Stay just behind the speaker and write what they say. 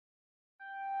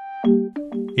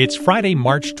It's Friday,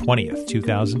 March 20th,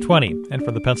 2020, and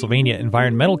from the Pennsylvania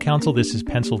Environmental Council, this is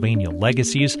Pennsylvania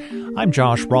Legacies. I'm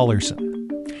Josh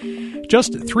Rawlerson.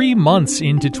 Just 3 months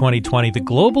into 2020, the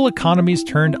global economy's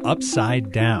turned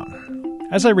upside down.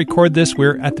 As I record this,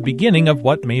 we're at the beginning of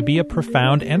what may be a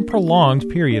profound and prolonged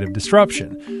period of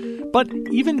disruption. But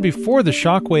even before the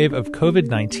shockwave of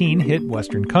COVID-19 hit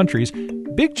Western countries,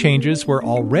 big changes were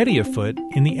already afoot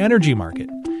in the energy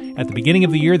market. At the beginning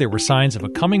of the year, there were signs of a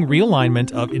coming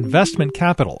realignment of investment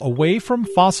capital away from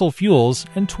fossil fuels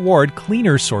and toward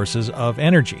cleaner sources of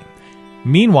energy.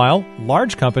 Meanwhile,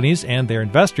 large companies and their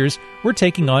investors were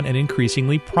taking on an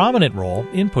increasingly prominent role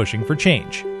in pushing for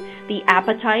change. The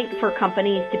appetite for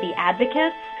companies to be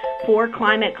advocates for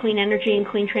climate, clean energy, and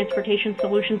clean transportation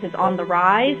solutions is on the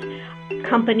rise.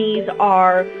 Companies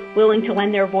are willing to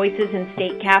lend their voices in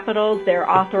state capitals. They're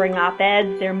authoring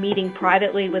op-eds. They're meeting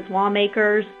privately with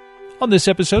lawmakers. On this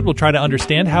episode, we'll try to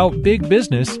understand how big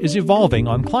business is evolving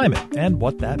on climate and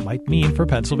what that might mean for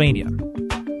Pennsylvania.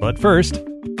 But first...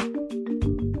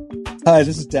 Hi,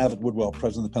 this is David Woodwell,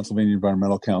 President of the Pennsylvania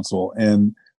Environmental Council.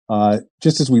 And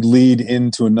just as we lead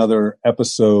into another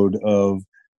episode of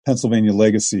Pennsylvania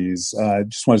Legacies, I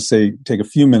just want to take a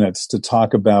few minutes to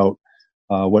talk about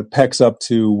what PEC's up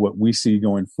to, what we see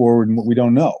going forward, and what we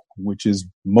don't know, which is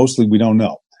mostly we don't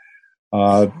know.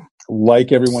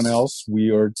 Like everyone else,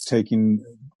 we are taking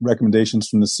recommendations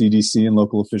from the CDC and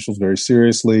local officials very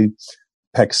seriously.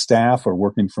 PEC staff are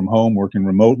working from home, working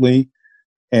remotely,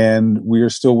 and we are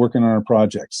still working on our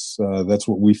projects. That's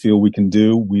what we feel we can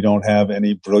do. We don't have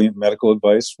any brilliant medical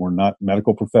advice. We're not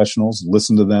medical professionals.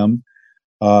 Listen to them.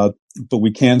 But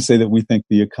we can say that we think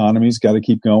the economy's got to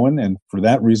keep going, and for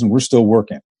that reason, we're still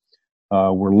working.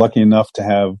 We're lucky enough to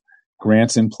have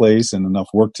grants in place and enough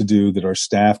work to do that our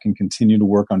staff can continue to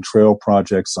work on trail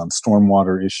projects, on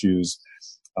stormwater issues,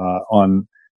 on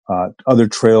other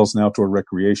trails and outdoor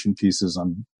recreation pieces,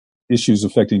 on issues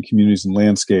affecting communities and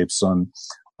landscapes, on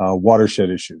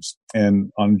watershed issues, and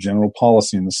on general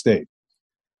policy in the state.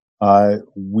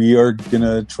 We are going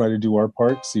to try to do our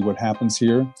part, see what happens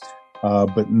here.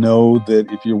 But know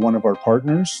that if you're one of our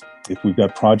partners, if we've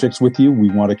got projects with you,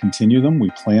 we want to continue them. We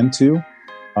plan to.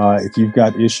 If you've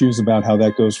got issues about how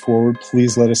that goes forward,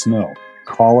 please let us know.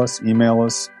 Call us, email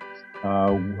us.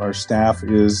 Our staff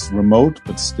is remote,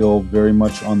 but still very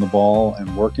much on the ball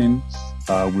and working.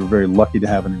 We're very lucky to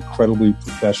have an incredibly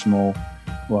professional,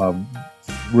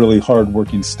 really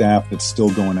hardworking staff that's still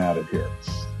going at it here.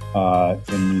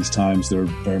 In these times, they're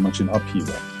very much in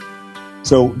upheaval.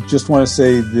 So just want to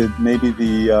say that maybe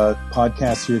the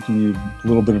podcast here can be a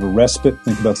little bit of a respite.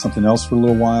 Think about something else for a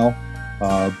little while.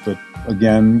 But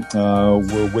again,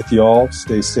 we're with you all.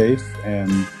 Stay safe.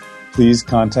 And please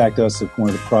contact us if one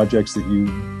of the projects that you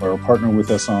are a partner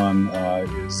with us on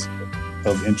is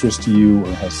of interest to you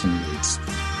or has some needs.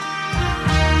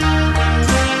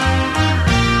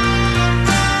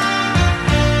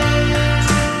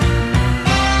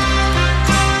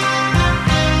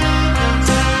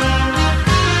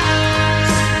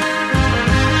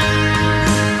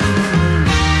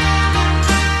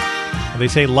 They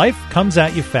say life comes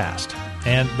at you fast,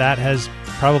 and that has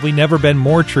probably never been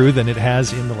more true than it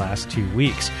has in the last 2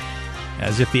 weeks.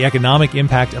 As if the economic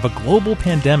impact of a global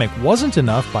pandemic wasn't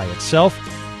enough by itself,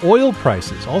 oil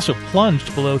prices also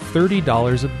plunged below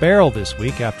 $30 a barrel this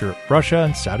week after Russia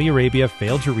and Saudi Arabia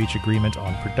failed to reach agreement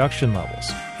on production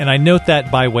levels. And I note that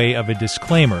by way of a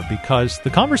disclaimer, because the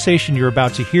conversation you're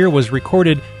about to hear was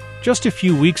recorded just a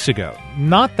few weeks ago.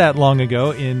 Not that long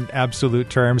ago in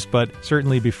absolute terms, but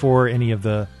certainly before any of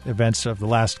the events of the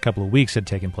last couple of weeks had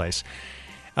taken place.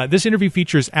 This interview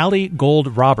features Ali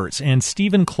Gold Roberts and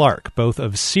Stephen Clark, both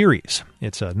of Ceres.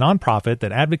 It's a nonprofit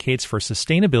that advocates for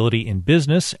sustainability in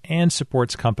business and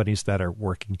supports companies that are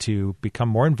working to become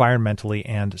more environmentally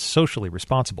and socially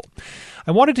responsible.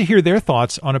 I wanted to hear their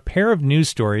thoughts on a pair of news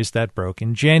stories that broke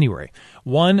in January.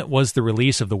 One was the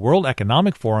release of the World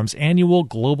Economic Forum's annual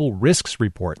Global Risks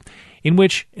Report, in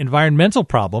which environmental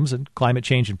problems, and climate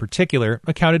change in particular,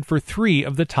 accounted for 3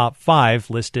 of the top 5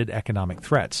 listed economic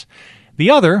threats. The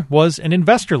other was an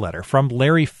investor letter from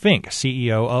Larry Fink,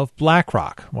 CEO of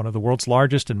BlackRock, one of the world's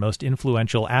largest and most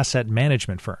influential asset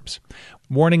management firms.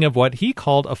 Warning of what he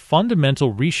called a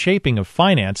fundamental reshaping of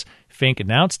finance, Fink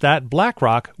announced that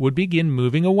BlackRock would begin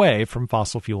moving away from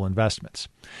fossil fuel investments.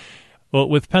 Well,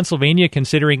 with Pennsylvania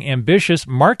considering ambitious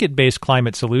market-based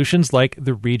climate solutions like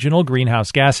the Regional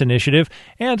Greenhouse Gas Initiative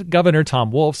and Governor Tom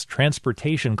Wolf's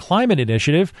Transportation Climate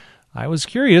Initiative, I was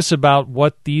curious about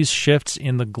what these shifts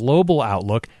in the global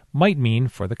outlook might mean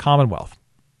for the Commonwealth.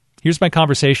 Here's my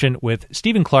conversation with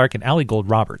Stephen Clark and Ali Gold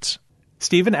Roberts.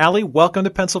 Stephen, Allie, welcome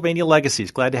to Pennsylvania Legacies.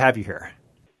 Glad to have you here.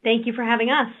 Thank you for having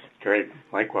us. Great.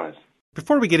 Likewise.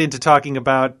 Before we get into talking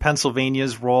about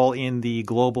Pennsylvania's role in the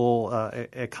global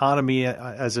economy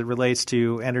as it relates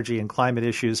to energy and climate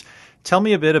issues, tell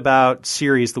me a bit about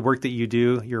Ceres, the work that you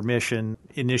do, your mission,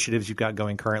 initiatives you've got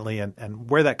going currently, and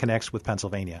where that connects with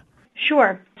Pennsylvania.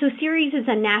 Sure. So Ceres is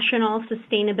a national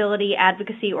sustainability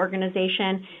advocacy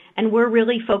organization, and we're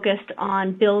really focused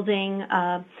on building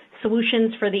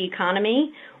solutions for the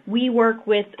economy. We work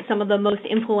with some of the most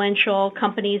influential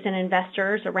companies and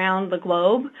investors around the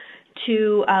globe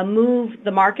to move the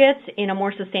markets in a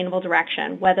more sustainable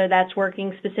direction, whether that's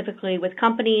working specifically with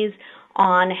companies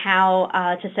on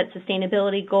how to set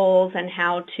sustainability goals and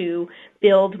how to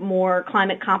build more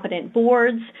climate competent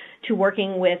boards, to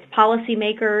working with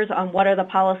policymakers on what are the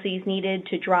policies needed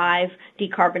to drive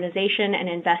decarbonization and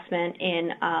investment in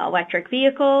electric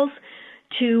vehicles,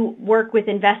 to work with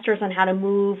investors on how to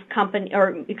move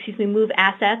move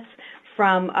assets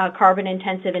from carbon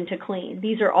intensive into clean.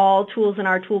 These are all tools in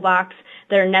our toolbox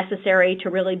that are necessary to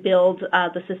really build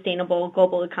the sustainable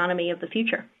global economy of the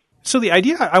future. So the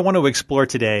idea I want to explore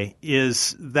today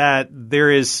is that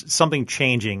there is something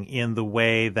changing in the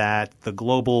way that the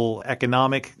global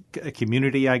economic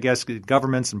community, I guess,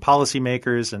 governments and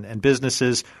policymakers and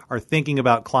businesses are thinking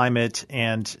about climate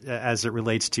and as it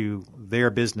relates to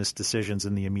their business decisions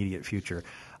in the immediate future.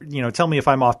 You know, tell me if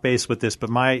I'm off base with this,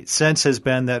 but my sense has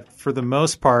been that for the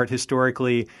most part,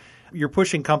 historically, you're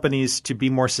pushing companies to be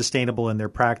more sustainable in their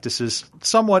practices,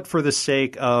 somewhat for the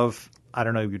sake of, I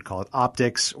don't know if you'd call it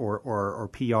optics or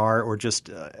PR or just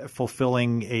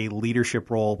fulfilling a leadership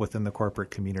role within the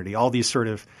corporate community. All these sort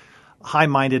of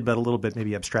high-minded but a little bit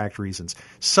maybe abstract reasons.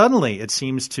 Suddenly, it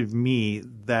seems to me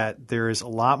that there is a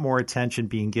lot more attention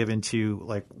being given to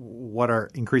like what are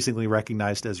increasingly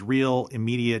recognized as real,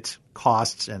 immediate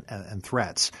costs and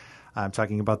threats. I'm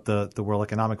talking about the World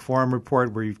Economic Forum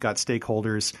report where you've got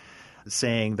stakeholders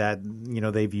saying that, you know,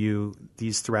 they view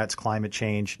these threats, climate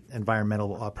change,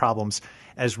 environmental problems,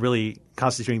 as really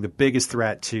constituting the biggest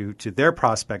threat to their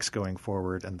prospects going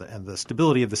forward and the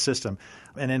stability of the system.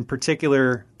 And in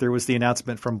particular, there was the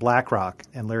announcement from BlackRock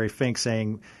and Larry Fink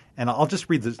saying, and I'll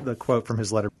just read the quote from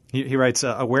his letter. He writes,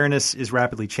 awareness is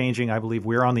rapidly changing. I believe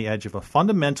we're on the edge of a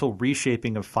fundamental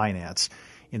reshaping of finance.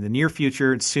 In the near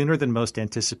future, sooner than most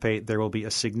anticipate, there will be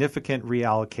a significant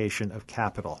reallocation of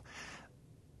capital.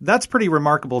 That's pretty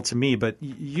remarkable to me, but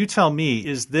you tell me,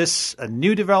 is this a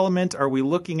new development? Are we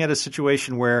looking at a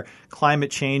situation where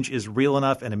climate change is real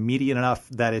enough and immediate enough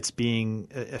that it's being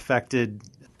affected,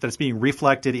 that it's being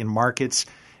reflected in markets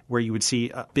where you would see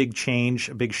a big change,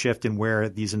 a big shift in where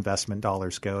these investment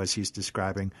dollars go, as he's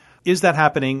describing? Is that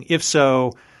happening? If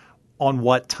so, on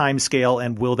what timescale,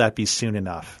 and will that be soon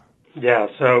enough? Yeah,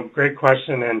 so great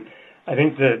question. And I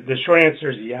think the short answer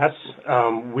is yes.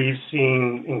 We've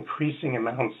seen increasing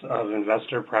amounts of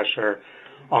investor pressure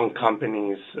on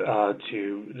companies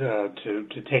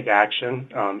to take action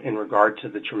in regard to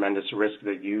the tremendous risk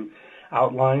that you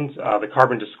outlined. The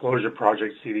Carbon Disclosure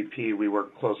Project, CDP, we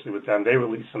work closely with them. They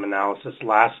released some analysis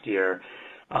last year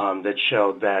that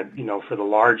showed that, you know, for the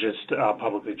largest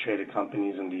publicly traded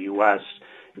companies in the U.S.,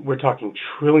 we're talking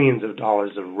trillions of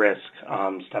dollars of risk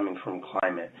stemming from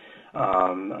climate.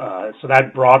 So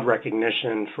that broad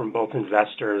recognition from both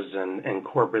investors and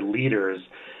corporate leaders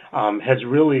has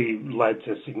really led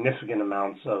to significant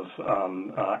amounts of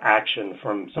action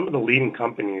from some of the leading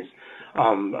companies,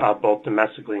 both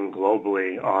domestically and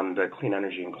globally, on the clean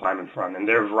energy and climate front. And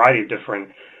there are a variety of different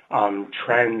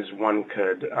trends one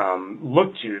could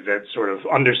look to that sort of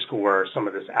underscore some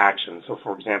of this action. So,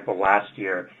 for example, last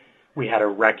year, we had a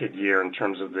record year in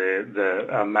terms of the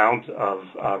amount of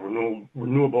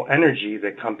renewable energy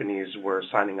that companies were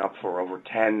signing up for, over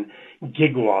 10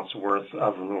 gigawatts worth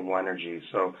of renewable energy.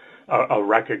 So a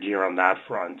record year on that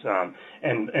front.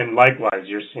 And likewise,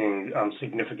 you're seeing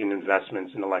significant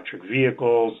investments in electric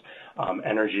vehicles,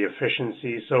 energy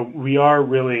efficiency. So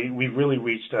we've really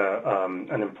reached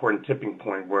an important tipping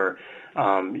point where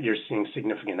you're seeing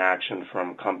significant action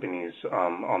from companies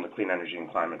on the clean energy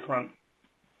and climate front.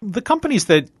 The companies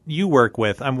that you work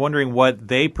with, I'm wondering what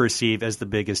they perceive as the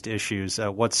biggest issues.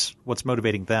 What's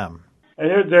motivating them?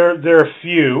 There are a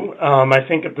few. I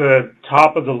think at the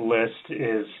top of the list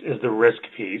is the risk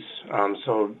piece.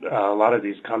 So a lot of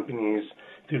these companies,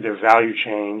 through their value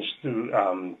chains, through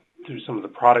some of the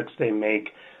products they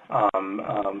make,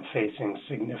 facing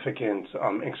significant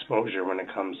exposure when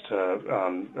it comes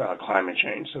to climate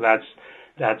change. So that's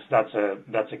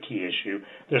a key issue.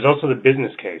 There's also the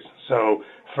business case. So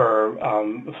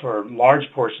for large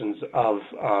portions of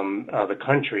the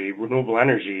country, renewable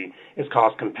energy is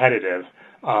cost competitive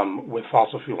with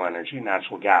fossil fuel energy,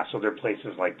 natural gas. So there are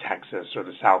places like Texas or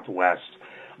the Southwest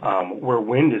where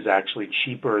wind is actually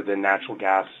cheaper than natural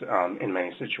gas in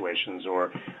many situations. So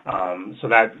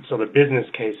the business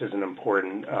case is an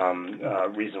important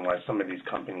reason why some of these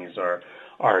companies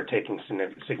are taking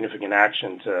significant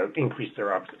action to increase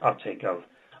their uptake of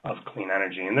clean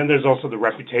energy. And then there's also the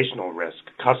reputational risk.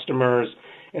 Customers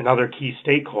and other key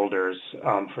stakeholders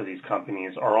for these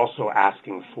companies are also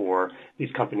asking for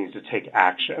these companies to take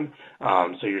action.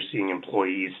 So you're seeing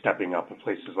employees stepping up at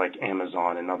places like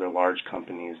Amazon and other large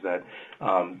companies that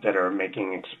are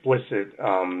making explicit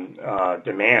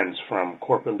demands from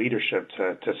corporate leadership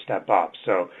to step up.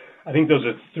 So I think those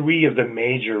are three of the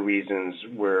major reasons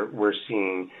we're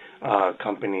seeing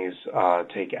companies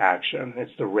take action.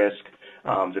 It's the risk,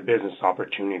 the business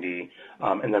opportunity,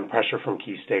 and then pressure from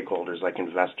key stakeholders like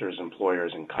investors,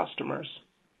 employers, and customers.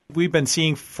 We've been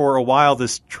seeing for a while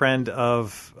this trend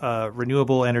of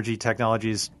renewable energy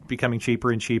technologies becoming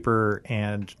cheaper and cheaper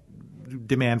and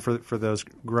demand for those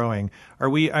growing. Are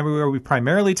we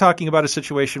primarily talking about a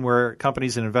situation where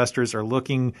companies and investors are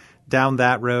looking down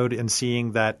that road and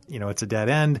seeing that, it's a dead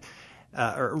end,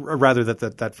 or rather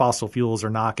that fossil fuels are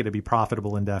not going to be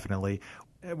profitable indefinitely?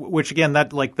 Which again,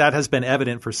 that has been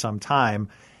evident for some time.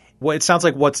 It sounds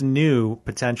like what's new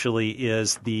potentially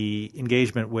is the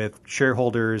engagement with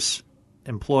shareholders,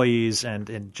 employees,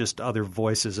 and just other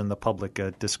voices in the public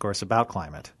discourse about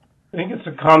climate. I think it's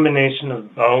a combination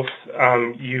of both.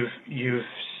 You've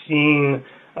seen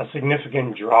a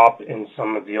significant drop in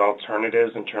some of the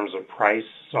alternatives in terms of price.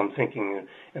 So I'm thinking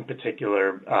in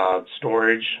particular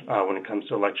storage when it comes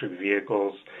to electric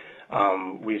vehicles.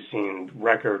 We've seen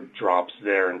record drops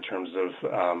there in terms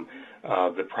of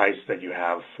the price that you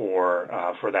have for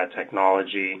that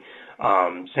technology.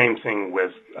 Same thing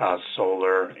with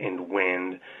solar and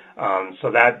wind.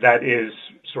 So that is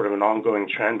sort of an ongoing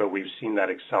trend, but we've seen that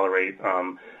accelerate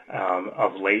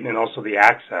of late, and also the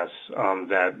access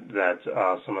that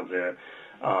some of the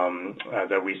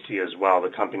that we see as well. The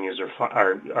companies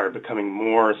are becoming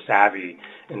more savvy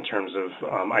in terms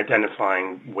of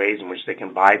identifying ways in which they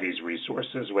can buy these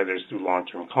resources, whether it's through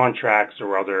long-term contracts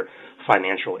or other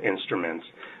financial instruments.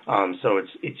 So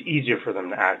it's easier for them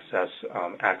to access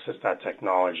that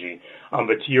technology.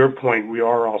 But to your point, we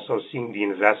are also seeing the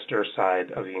investor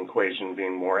side of the equation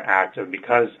being more active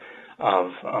because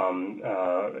of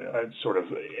sort of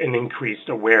an increased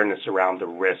awareness around the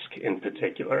risk in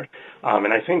particular.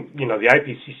 And I think, the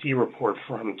IPCC report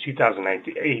from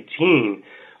 2018,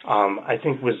 I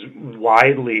think was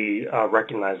widely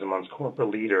recognized amongst corporate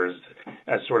leaders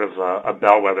as sort of a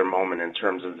bellwether moment in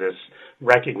terms of this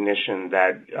recognition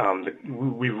that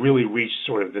we've really reached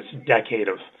sort of this decade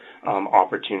of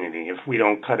opportunity. If we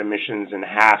don't cut emissions in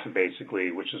half,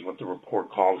 basically, which is what the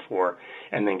report called for,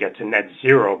 and then get to net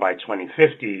zero by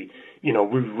 2050,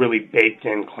 we've really baked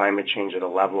in climate change at a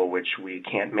level which we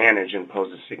can't manage and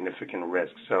poses significant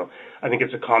risk. So I think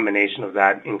it's a combination of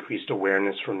that increased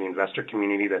awareness from the investor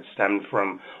community that stemmed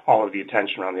from all of the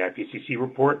attention around the IPCC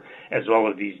report, as well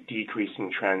as these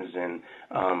decreasing trends in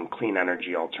clean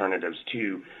energy alternatives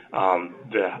to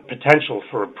the potential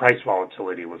for price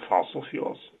volatility with fossil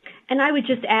fuels. And I would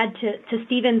just add to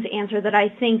Stephen's answer that I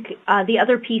think the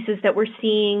other piece is that we're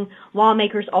seeing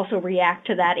lawmakers also react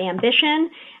to that ambition,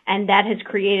 and that has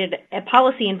created a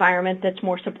policy environment that's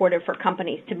more supportive for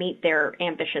companies to meet their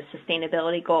ambitious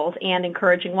sustainability goals and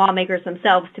encouraging lawmakers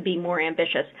themselves to be more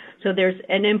ambitious. So there's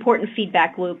an important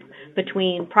feedback loop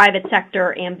between private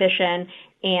sector ambition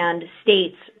and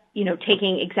states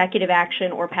taking executive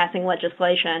action or passing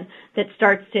legislation that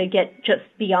starts to get just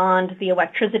beyond the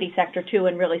electricity sector too,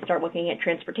 and really start looking at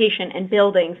transportation and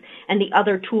buildings and the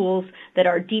other tools that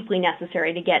are deeply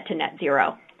necessary to get to net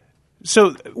zero.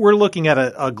 So we're looking at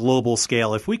a global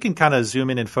scale. If we can kind of zoom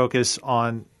in and focus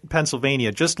on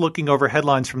Pennsylvania, just looking over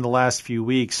headlines from the last few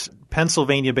weeks,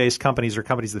 Pennsylvania-based companies or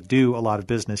companies that do a lot of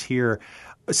business here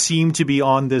seem to be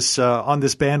on this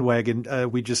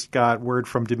bandwagon. We just got word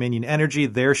from Dominion Energy.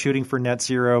 They're shooting for net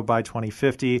zero by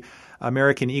 2050.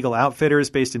 American Eagle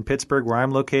Outfitters, based in Pittsburgh, where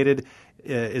I'm located,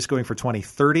 is going for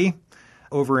 2030.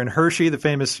 Over in Hershey, the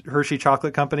famous Hershey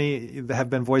chocolate company, have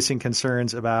been voicing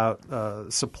concerns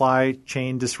about supply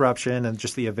chain disruption and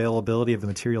just the availability of the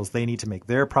materials they need to make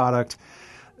their product.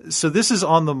 So this is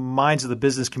on the minds of the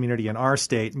business community in our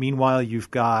state. Meanwhile, you've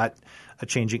got a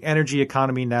changing energy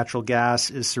economy. Natural gas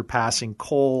is surpassing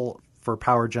coal for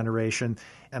power generation.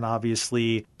 And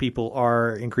obviously, people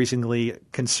are increasingly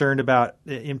concerned about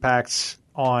impacts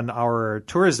on our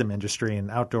tourism industry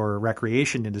and outdoor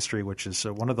recreation industry, which is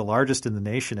one of the largest in the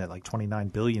nation at like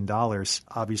 $29 billion.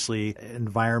 Obviously,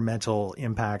 environmental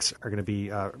impacts are going to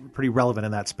be pretty relevant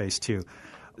in that space too.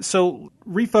 So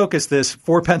refocus this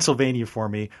for Pennsylvania for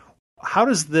me. How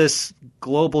does this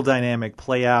global dynamic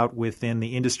play out within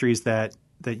the industries that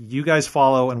you guys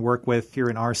follow and work with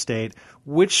here in our state?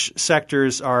 Which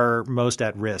sectors are most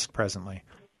at risk presently?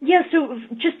 Yeah, so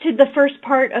just to the first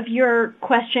part of your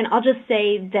question, I'll just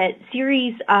say that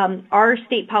Ceres, our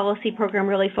state policy program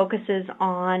really focuses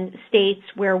on states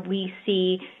where we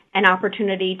see an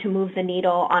opportunity to move the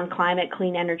needle on climate,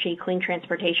 clean energy, clean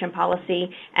transportation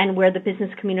policy, and where the business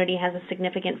community has a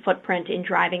significant footprint in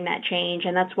driving that change.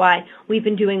 And that's why we've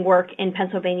been doing work in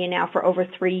Pennsylvania now for over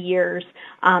 3 years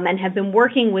and have been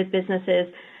working with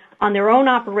businesses on their own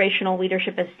operational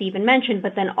leadership, as Stephen mentioned,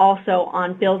 but then also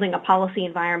on building a policy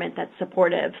environment that's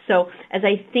supportive. So as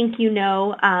I think you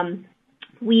know,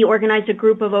 we organized a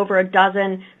group of over a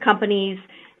dozen companies,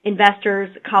 investors,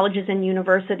 colleges, and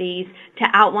universities to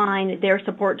outline their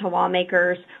support to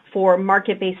lawmakers for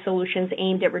market-based solutions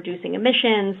aimed at reducing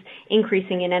emissions,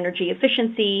 increasing in energy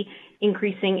efficiency,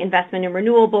 increasing investment in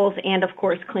renewables, and, of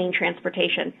course, clean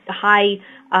transportation. The high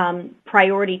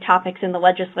priority topics in the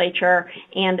legislature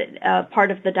and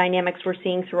part of the dynamics we're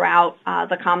seeing throughout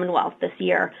the Commonwealth this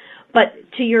year. But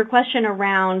to your question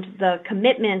around the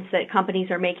commitments that companies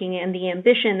are making and the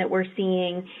ambition that we're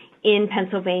seeing in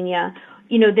Pennsylvania,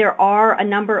 you know, there are a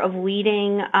number of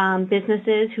leading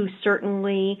businesses who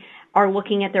certainly are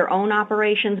looking at their own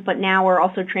operations, but now are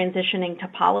also transitioning to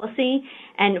policy.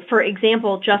 And for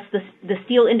example, just the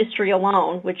steel industry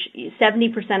alone, which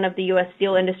 70% of the U.S.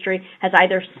 steel industry has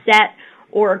either set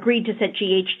or agreed to set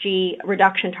GHG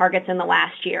reduction targets in the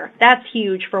last year. That's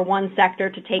huge for one sector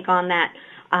to take on that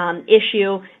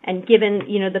issue. And given,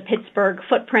 you know, the Pittsburgh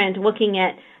footprint, looking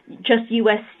at just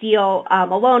U.S. Steel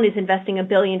alone is investing $1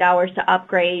 billion to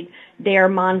upgrade their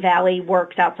Mon Valley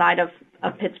works outside of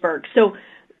Pittsburgh. So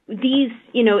these,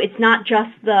 you know, it's not just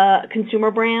the consumer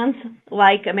brands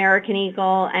like American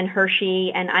Eagle and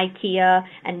Hershey and IKEA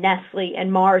and Nestle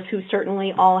and Mars, who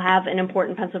certainly all have an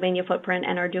important Pennsylvania footprint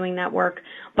and are doing that work,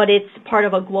 but it's part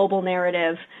of a global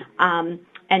narrative,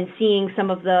 and seeing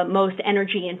some of the most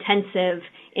energy-intensive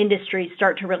industries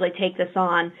start to really take this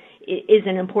on is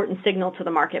an important signal to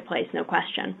the marketplace, no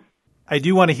question. I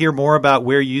do want to hear more about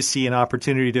where you see an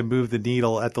opportunity to move the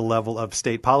needle at the level of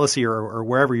state policy or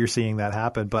wherever you're seeing that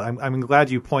happen. But I'm glad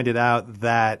you pointed out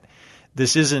that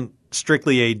this isn't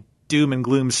strictly a doom and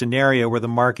gloom scenario where the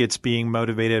market's being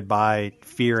motivated by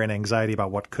fear and anxiety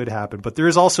about what could happen. But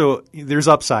there's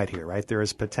upside here, right? There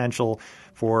is potential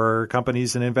for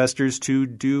companies and investors to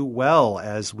do well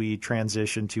as we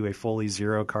transition to a fully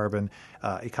zero carbon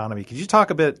economy. Could you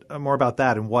talk a bit more about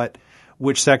that and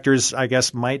which sectors, I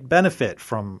guess, might benefit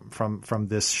from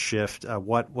this shift?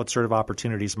 What sort of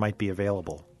opportunities might be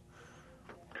available?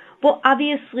 Well,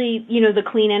 obviously, you know, the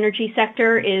clean energy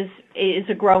sector is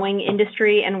a growing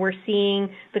industry, and we're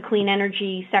seeing the clean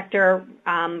energy sector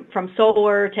from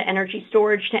solar to energy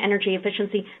storage to energy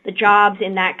efficiency. The jobs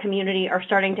in that community are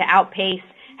starting to outpace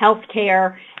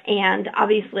healthcare and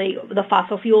obviously the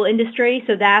fossil fuel industry.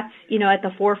 So that's, you know, at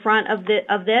the forefront of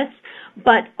this.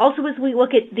 But also as we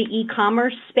look at the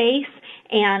e-commerce space,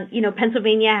 and, you know,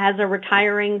 Pennsylvania has a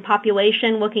retiring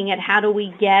population, looking at how do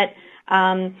we get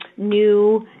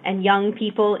new and young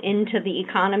people into the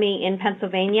economy in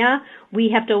Pennsylvania, we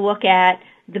have to look at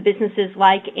the businesses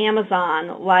like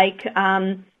Amazon, like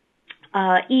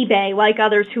eBay, like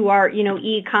others who are, you know,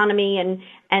 e-economy,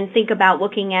 and think about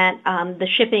looking at the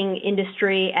shipping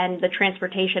industry and the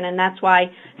transportation. And that's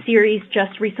why Ceres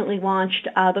just recently launched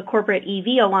the Corporate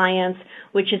EV Alliance,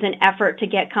 which is an effort to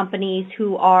get companies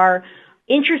who are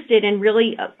interested in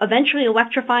really eventually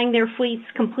electrifying their fleets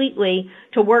completely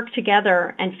to work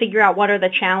together and figure out what are the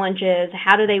challenges,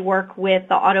 how do they work with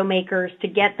the automakers to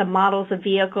get the models of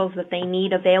vehicles that they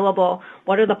need available,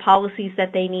 what are the policies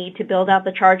that they need to build out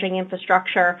the charging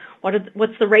infrastructure,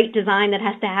 what's the rate design that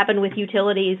has to happen with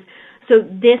utilities. So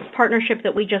this partnership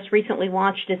that we just recently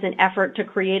launched is an effort to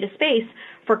create a space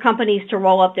for companies to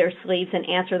roll up their sleeves and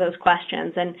answer those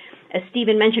questions. And as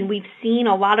Stephen mentioned, we've seen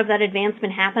a lot of that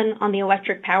advancement happen on the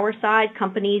electric power side.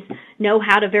 Companies know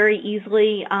how to very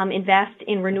easily invest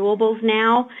in renewables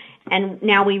now, and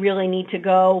now we really need to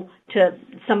go to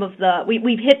some of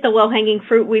we've hit the low-hanging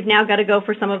fruit. We've now got to go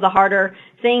for some of the harder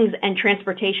things, and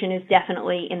transportation is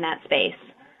definitely in that space.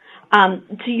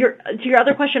 To your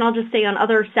other question, I'll just say on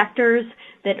other sectors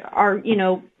that are, you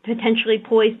know, potentially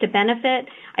poised to benefit.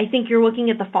 I think you're looking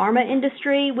at the pharma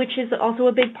industry, which is also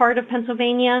a big part of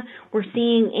Pennsylvania. We're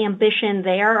seeing ambition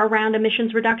there around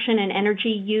emissions reduction and energy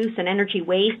use and energy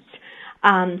waste.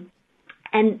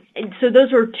 And so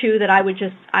those are two that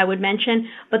I would mention.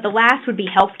 But the last would be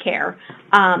healthcare.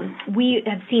 We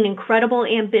have seen incredible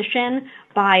ambition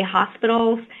by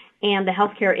hospitals and the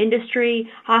healthcare industry.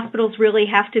 Hospitals really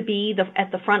have to be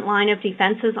at the front line of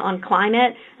defenses on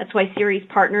climate. That's why Ceres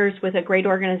partners with a great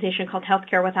organization called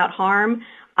Healthcare Without Harm.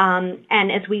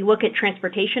 And as we look at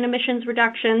transportation emissions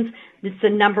reductions, this is the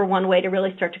number one way to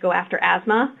really start to go after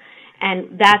asthma.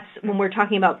 And that's when we're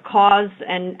talking about cause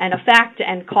and effect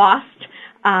and cost.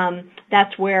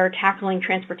 That's where tackling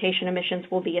transportation emissions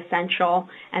will be essential,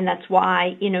 and that's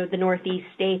why, the Northeast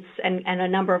states and a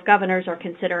number of governors are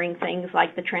considering things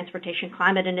like the Transportation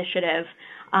Climate Initiative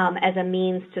as a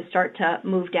means to start to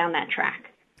move down that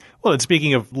track. Well, and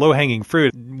speaking of low-hanging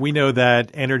fruit, we know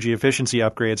that energy efficiency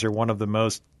upgrades are one of the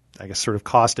most, sort of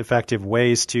cost-effective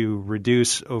ways to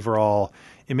reduce overall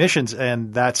emissions.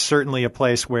 And that's certainly a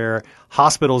place where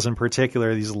hospitals in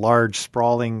particular, these large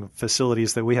sprawling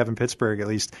facilities that we have in Pittsburgh, at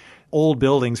least old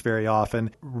buildings very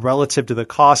often, relative to the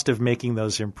cost of making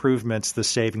those improvements, the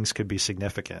savings could be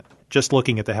significant, just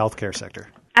looking at the healthcare sector.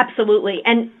 Absolutely.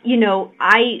 And,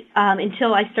 I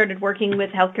until I started working with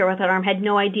Healthcare Without Harm, had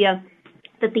no idea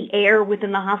that the air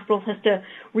within the hospitals has to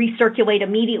recirculate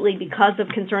immediately because of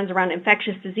concerns around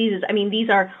infectious diseases. I mean,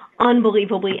 these are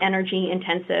unbelievably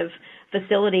energy-intensive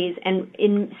facilities. And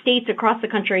in states across the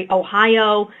country,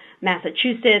 Ohio,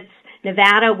 Massachusetts,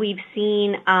 Nevada, we've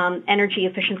seen energy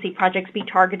efficiency projects be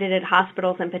targeted at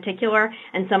hospitals in particular,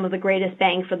 and some of the greatest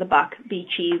bang for the buck be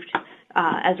achieved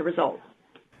as a result.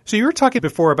 So you were talking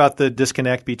before about the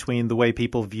disconnect between the way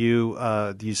people view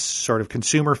these sort of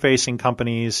consumer-facing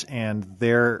companies and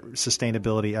their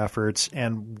sustainability efforts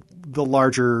and the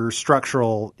larger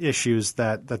structural issues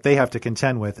that they have to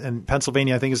contend with. And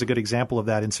Pennsylvania, I think, is a good example of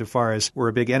that insofar as we're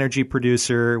a big energy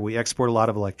producer. We export a lot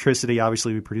of electricity.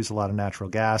 Obviously, we produce a lot of natural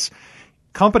gas.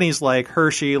 Companies like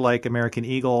Hershey, like American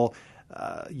Eagle,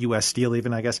 U.S. Steel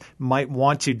even, might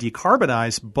want to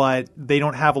decarbonize, but they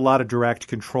don't have a lot of direct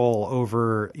control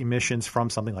over emissions from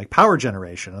something like power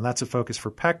generation. And that's a focus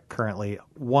for PEC currently.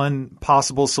 One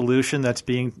possible solution that's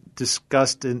being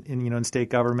discussed in state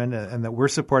government and that we're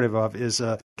supportive of is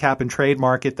a cap and trade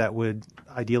market that would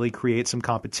ideally create some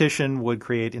competition, would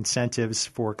create incentives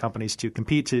for companies to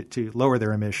compete to lower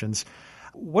their emissions.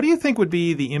 What do you think would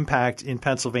be the impact in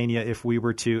Pennsylvania if we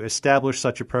were to establish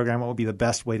such a program? What would be the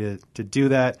best way to do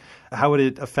that? How would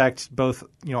it affect both,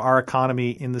 our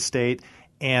economy in the state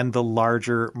and the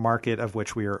larger market of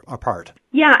which we are a part?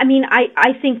 Yeah,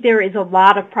 I think there is a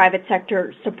lot of private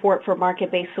sector support for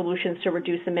market-based solutions to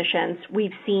reduce emissions.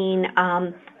 We've seen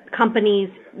companies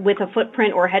with a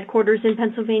footprint or headquarters in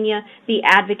Pennsylvania be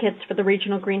advocates for the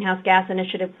Regional Greenhouse Gas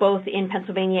Initiative, both in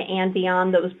Pennsylvania and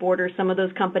beyond those borders. Some of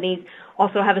those companies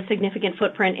also have a significant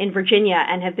footprint in Virginia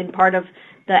and have been part of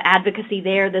the advocacy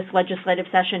there this legislative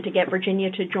session to get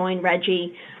Virginia to join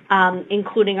RGGI,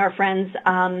 including our friends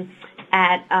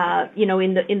at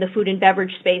in the food and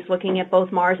beverage space, looking at both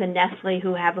Mars and Nestle,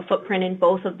 who have a footprint in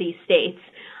both of these states.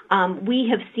 We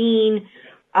have seen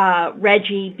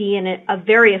RGGI being a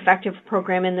very effective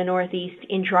program in the Northeast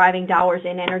in driving dollars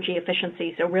in energy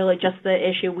efficiency. So really just the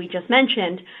issue we just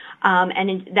mentioned.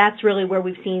 That's really where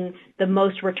we've seen the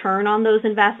most return on those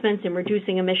investments in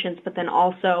reducing emissions, but then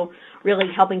also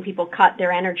really helping people cut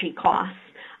their energy costs.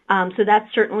 So that's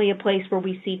certainly a place where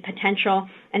we see potential,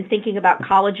 and thinking about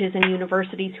colleges and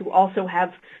universities who also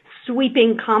have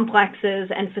sweeping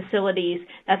complexes and facilities,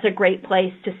 that's a great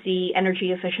place to see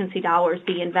energy efficiency dollars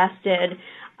be invested.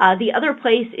 The other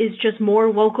place is just more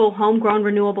local homegrown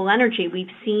renewable energy. We've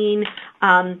seen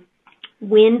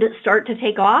wind start to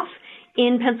take off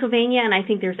in Pennsylvania, and I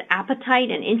think there's appetite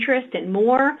and interest and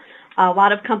more. A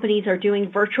lot of companies are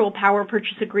doing virtual power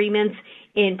purchase agreements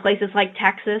in places like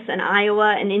Texas and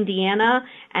Iowa and Indiana,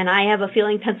 and I have a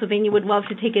feeling Pennsylvania would love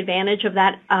to take advantage of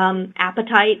that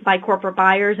appetite by corporate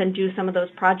buyers and do some of those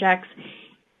projects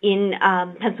in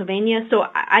Pennsylvania. So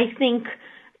I think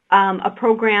a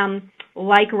program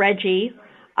like RGGI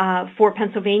for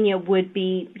Pennsylvania would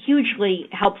be hugely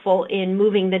helpful in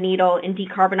moving the needle in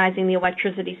decarbonizing the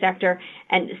electricity sector.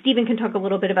 And Stephen can talk a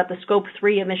little bit about the Scope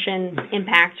 3 emission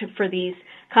impact for these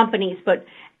companies, but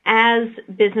as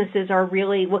businesses are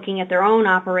really looking at their own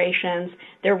operations,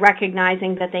 they're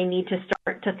recognizing that they need to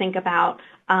start to think about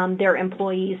their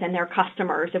employees and their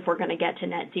customers if we're going to get to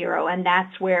net zero. And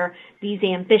that's where these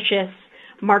ambitious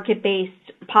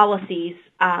market-based policies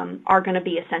are going to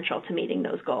be essential to meeting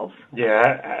those goals.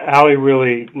 Yeah, Allie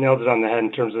really nailed it on the head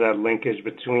in terms of that linkage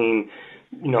between,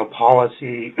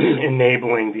 policy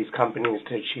enabling these companies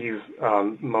to achieve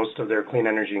most of their clean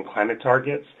energy and climate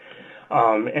targets.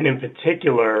 And in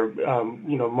particular,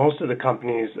 most of the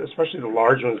companies, especially the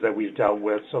large ones that we've dealt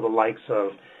with, so the likes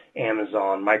of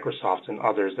Amazon, Microsoft, and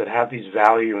others that have these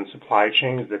value and supply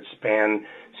chains that span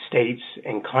states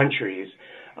and countries,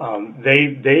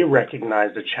 they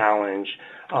recognize the challenge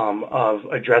of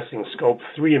addressing Scope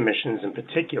 3 emissions in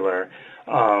particular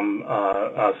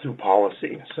through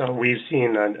policy. So we've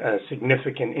seen a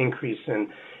significant increase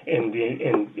in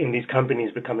these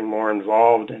companies becoming more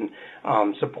involved in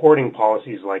supporting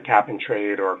policies like cap and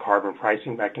trade or a carbon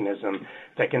pricing mechanism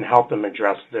that can help them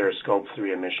address their Scope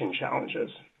 3 emission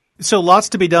challenges. So lots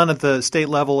to be done at the state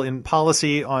level in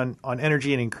policy on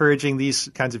energy and encouraging these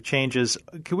kinds of changes.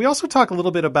 Can we also talk a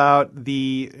little bit about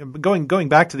going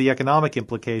back to the economic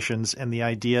implications and the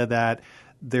idea that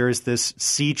there's this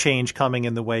sea change coming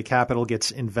in the way capital gets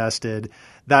invested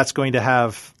that's going to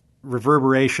have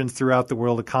reverberations throughout the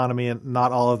world economy, and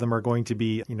not all of them are going to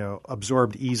be,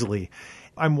 absorbed easily.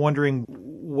 I'm wondering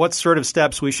what sort of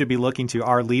steps we should be looking to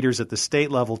our leaders at the state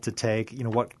level to take,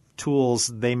 what tools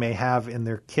they may have in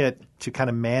their kit to kind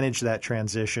of manage that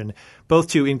transition, both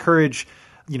to encourage,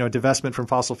 divestment from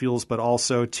fossil fuels, but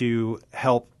also to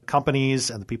help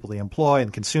companies and the people they employ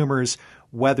and consumers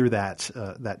weather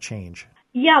that change.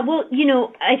 Yeah, well,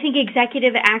 I think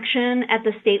executive action at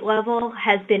the state level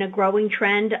has been a growing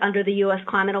trend under the U.S.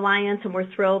 Climate Alliance, and we're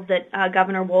thrilled that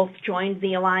Governor Wolf joined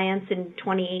the alliance in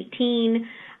 2018.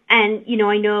 And,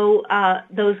 I know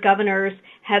those governors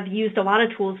have used a lot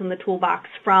of tools in the toolbox,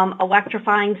 from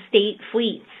electrifying state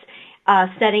fleets,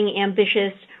 setting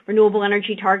ambitious renewable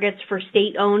energy targets for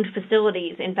state-owned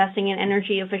facilities, investing in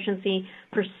energy efficiency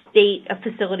for state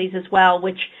facilities as well,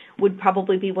 which would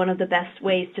probably be one of the best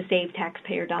ways to save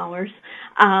taxpayer dollars.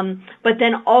 But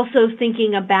then also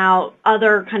thinking about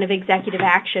other kind of executive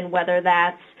action, whether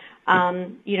that's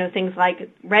things like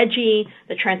RGGI,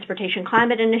 the Transportation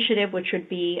Climate Initiative, which would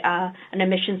be an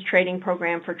emissions trading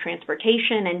program for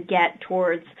transportation and get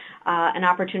towards an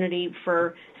opportunity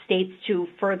for states to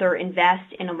further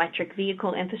invest in electric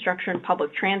vehicle infrastructure and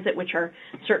public transit, which are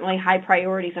certainly high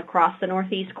priorities across the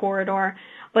Northeast Corridor.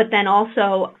 But then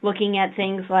also looking at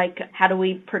things like how do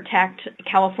we protect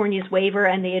California's waiver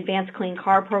and the Advanced Clean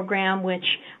Car Program, which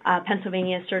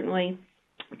Pennsylvania is certainly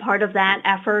part of that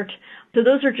effort. So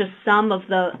those are just some of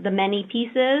the many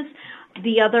pieces.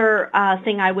 The other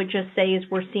thing I would just say is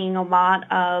we're seeing a lot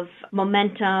of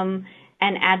momentum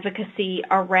and advocacy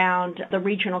around the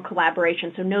regional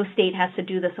collaboration. So no state has to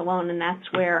do this alone, and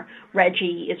that's where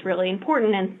RGGI is really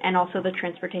important, and also the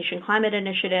Transportation Climate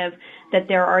Initiative, that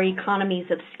there are economies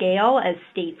of scale as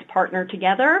states partner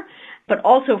together, but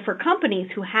also for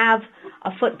companies who have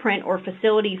a footprint or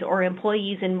facilities or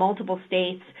employees in multiple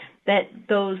states, that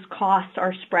those costs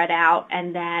are spread out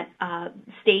and that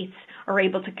states are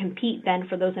able to compete then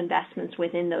for those investments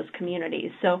within those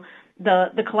communities. So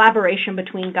the collaboration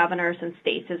between governors and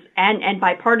states and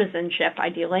bipartisanship,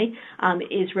 ideally,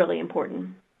 is really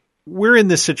important. We're in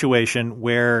this situation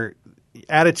where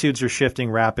attitudes are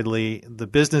shifting rapidly. The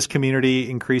business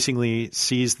community increasingly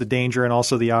sees the danger and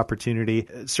also the opportunity.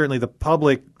 Certainly the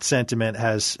public sentiment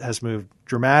has moved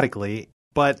dramatically,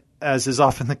 but as is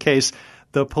often the case,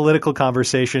 the political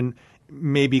conversation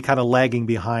may be kind of lagging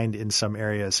behind in some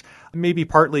areas, maybe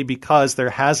partly because there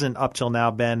hasn't up till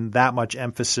now been that much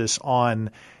emphasis on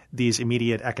these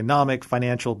immediate economic,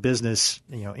 financial, business,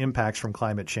 impacts from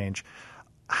climate change.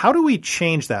 How do we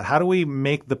change that? How do we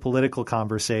make the political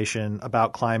conversation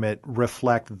about climate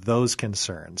reflect those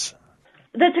concerns?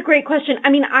 That's a great question.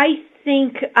 I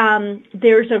think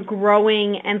there's a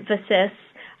growing emphasis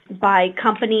by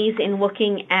companies in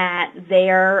looking at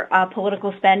their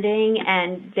political spending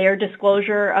and their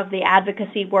disclosure of the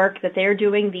advocacy work that they're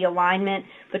doing, the alignment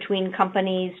between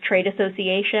companies, trade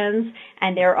associations,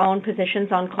 and their own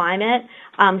positions on climate.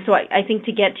 So I think,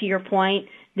 to get to your point,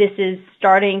 this is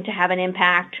starting to have an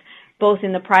impact both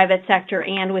in the private sector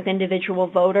and with individual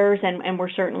voters, and we're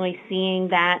certainly seeing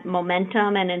that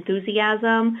momentum and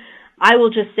enthusiasm. I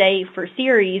will just say, for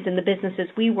Ceres and the businesses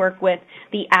we work with,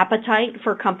 the appetite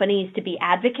for companies to be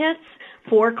advocates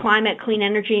for climate, clean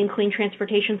energy, and clean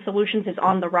transportation solutions is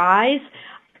on the rise.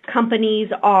 Companies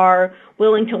are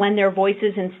willing to lend their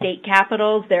voices in state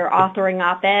capitals. They're authoring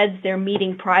op-eds. They're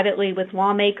meeting privately with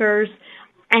lawmakers.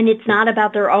 And it's not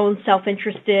about their own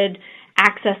self-interested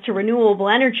access to renewable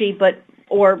energy,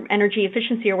 or energy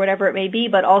efficiency or whatever it may be,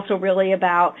 but also really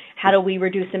about how do we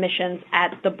reduce emissions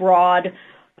at the broad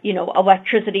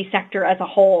electricity sector as a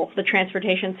whole, the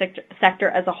transportation sector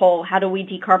as a whole. How do we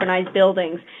decarbonize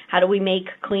buildings? How do we make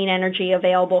clean energy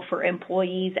available for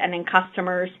employees and in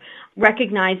customers?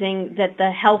 Recognizing that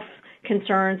the health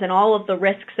concerns and all of the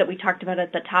risks that we talked about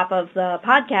at the top of the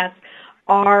podcast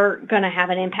are going to have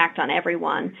an impact on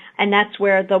everyone. And that's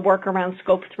where the work around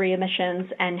Scope 3 emissions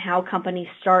and how companies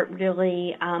start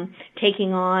really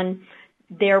taking on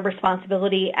their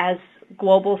responsibility as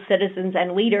global citizens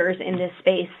and leaders in this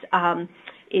space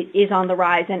is on the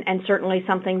rise, and certainly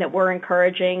something that we're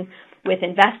encouraging with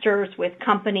investors, with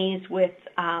companies, with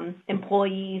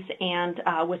employees, and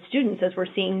with students, as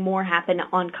we're seeing more happen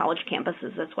on college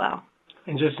campuses as well.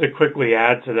 And just to quickly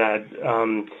add to that,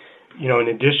 in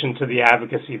addition to the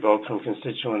advocacy vote from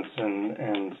constituents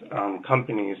and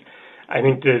companies, I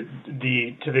think to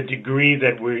the degree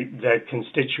that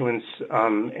constituents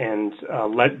and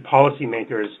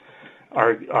policymakers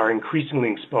are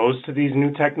increasingly exposed to these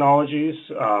new technologies,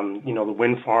 the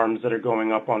wind farms that are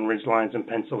going up on ridgelines in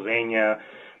Pennsylvania,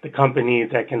 the companies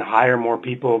that can hire more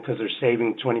people because they're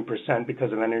saving 20%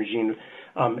 because of energy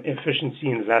efficiency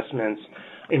investments,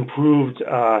 improved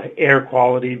air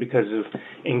quality because of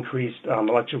increased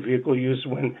electric vehicle use.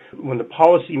 When the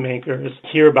policymakers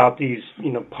hear about these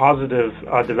positive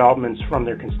developments from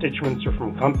their constituents or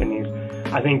from companies,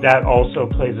 I think that also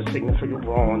plays a significant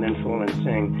role in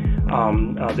influencing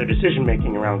their decision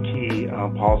making around key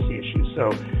policy issues.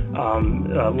 So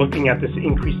looking at this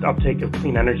increased uptake of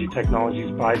clean energy technologies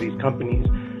by these companies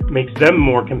makes them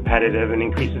more competitive and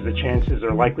increases the chances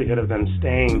or likelihood of them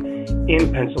staying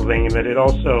in Pennsylvania, but it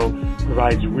also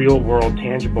provides real-world,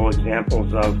 tangible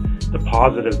examples of the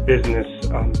positive business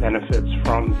benefits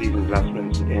from these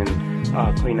investments in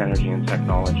clean energy and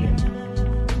technology.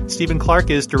 Stephen Clark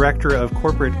is Director of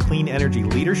Corporate Clean Energy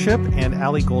Leadership, and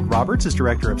Ali Gold-Roberts is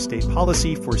Director of State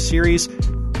Policy for Ceres.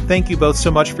 Thank you both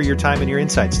so much for your time and your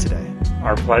insights today.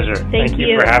 Our pleasure. Thank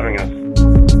you for having us.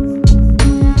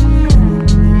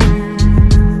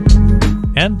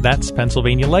 And that's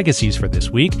Pennsylvania Legacies for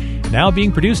this week, now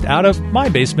being produced out of my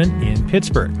basement in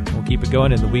Pittsburgh. We'll keep it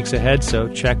going in the weeks ahead, so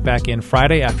check back in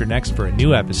Friday after next for a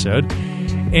new episode.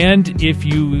 And if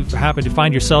you happen to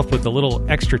find yourself with a little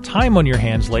extra time on your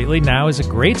hands lately, now is a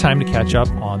great time to catch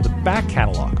up on the back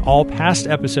catalog. All past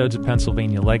episodes of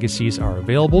Pennsylvania Legacies are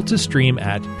available to stream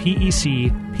at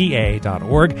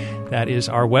pecpa.org. That is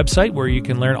our website where you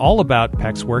can learn all about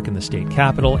PEC's work in the state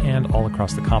capitol and all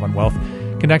across the Commonwealth.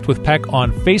 Connect with PEC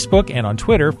on Facebook, and on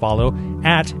Twitter, follow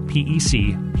at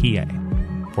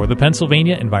PECPA. For the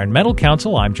Pennsylvania Environmental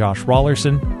Council, I'm Josh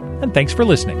Rawlerson, and thanks for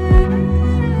listening.